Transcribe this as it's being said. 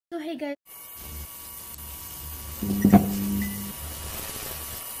hey guys.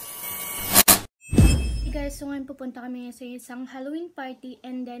 Hey guys, so ngayon pupunta kami sa isang Halloween party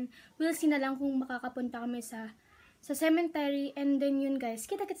and then we'll see na lang kung makakapunta kami sa cemetery and then yun guys,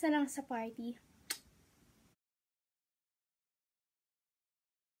 kita-kits na lang sa party.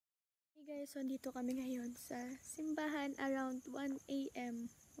 Hey guys, so dito kami ngayon sa simbahan around 1 AM.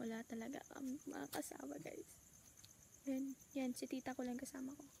 Wala talaga mga kasama guys. Yan, si tita ko lang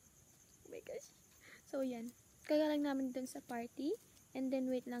kasama ko. Oh my gosh. So yan, kaya lang namin dun sa party. And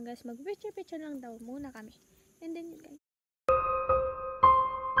then wait lang guys, mag-picture lang daw muna kami. And then yun guys.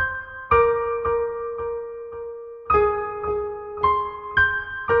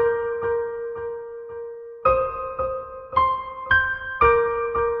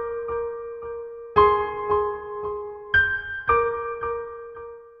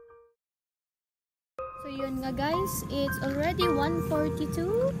 So yun nga guys, it's already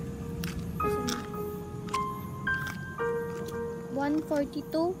 1:42.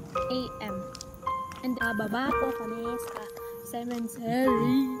 1:42 AM. And baba po kami sa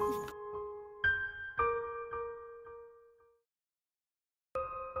cemetery.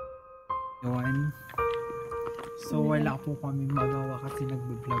 Yun. So wala po kami magawa kasi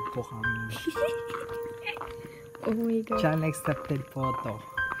nagbe-vlog po kami. Oh my god. Channel accepted po to.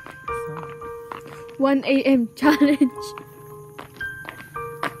 So 1 AM challenge.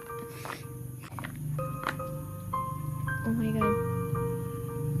 Oh my god.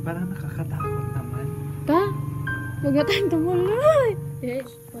 parang nakakatakot naman. Ta? Huwag na tayong tumuloy. Eh,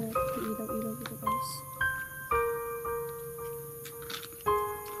 wala. Ilaw-ilaw dito guys.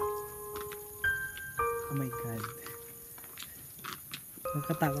 Oh my god.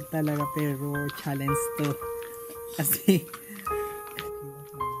 Nakatakot talaga pero challenge to. Kasi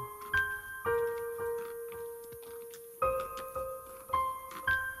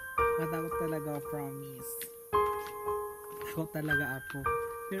natakot talaga ako, promise. Takot talaga ako.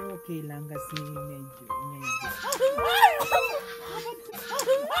 Pero okay lang kasi medyo.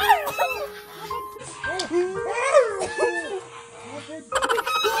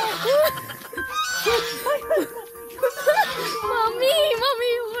 Mami,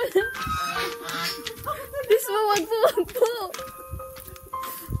 please mo, wag po.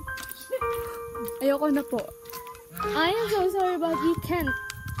 Ayoko na po. I am so sorry but we can't.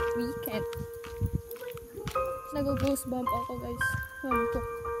 Nag-ghost bump ako guys. Mantok.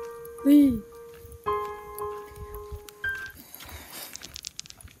 Hey.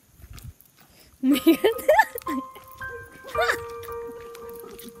 Oh my god.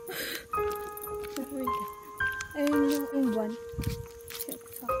 Oh my god. Ayun yung one. Shit,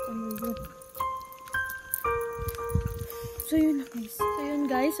 fuck. Ano yun? So yun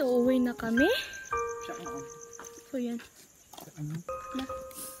guys. So uuwi na kami. So yun.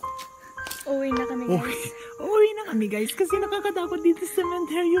 Uuwi na kami guys. Uuwi na kami guys kasi nakakatakot dito sa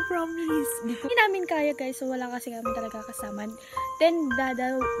cemetery, promise. Hindi namin kaya guys. So wala kasi kami talaga kasama. Then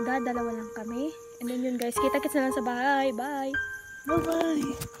dadalawa lang kami. And then yun guys. Kita-kits na lang sa bahay. Bye. Bye-bye.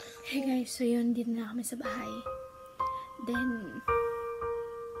 Hey guys. So yun. Dito na kami sa bahay. Then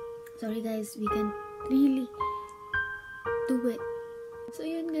sorry guys. We can't really do it. So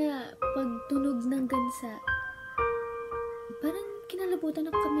yun nga. Pag tunog ng gansa, parang kinalabutan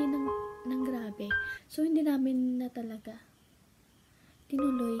na kami ng grabe. So, hindi namin na talaga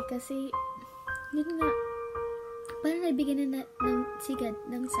tinuloy kasi yun nga, parang nabigyan na ng sigad,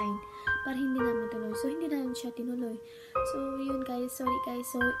 ng sign para hindi namin tuloy. So, hindi namin siya tinuloy. So, yun guys, sorry guys.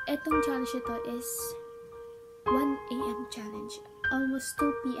 So, etong challenge ito is 1 AM challenge. Almost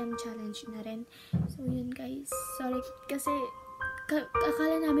 2 PM challenge na rin. So, yun guys. Sorry kasi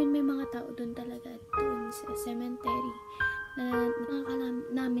akala namin may mga tao doon talaga doon sa cemetery. Na nakakala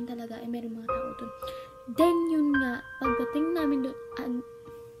namin talaga ay meron mga tao dun. Then yun nga, pagdating namin dun,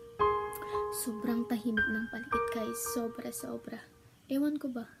 sobrang tahimik ng paligid guys. Sobra. Ewan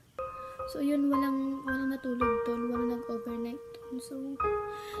ko ba. So yun, walang natulog dun, walang nag-overnight dun. So yun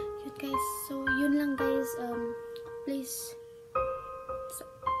guys. So yun lang guys. Please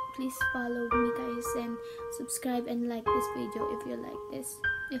follow me guys and subscribe and like this video if you like this.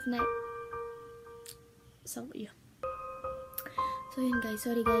 If not, so yun. So yun guys,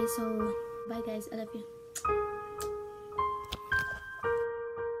 sorry guys, so bye guys, I love you.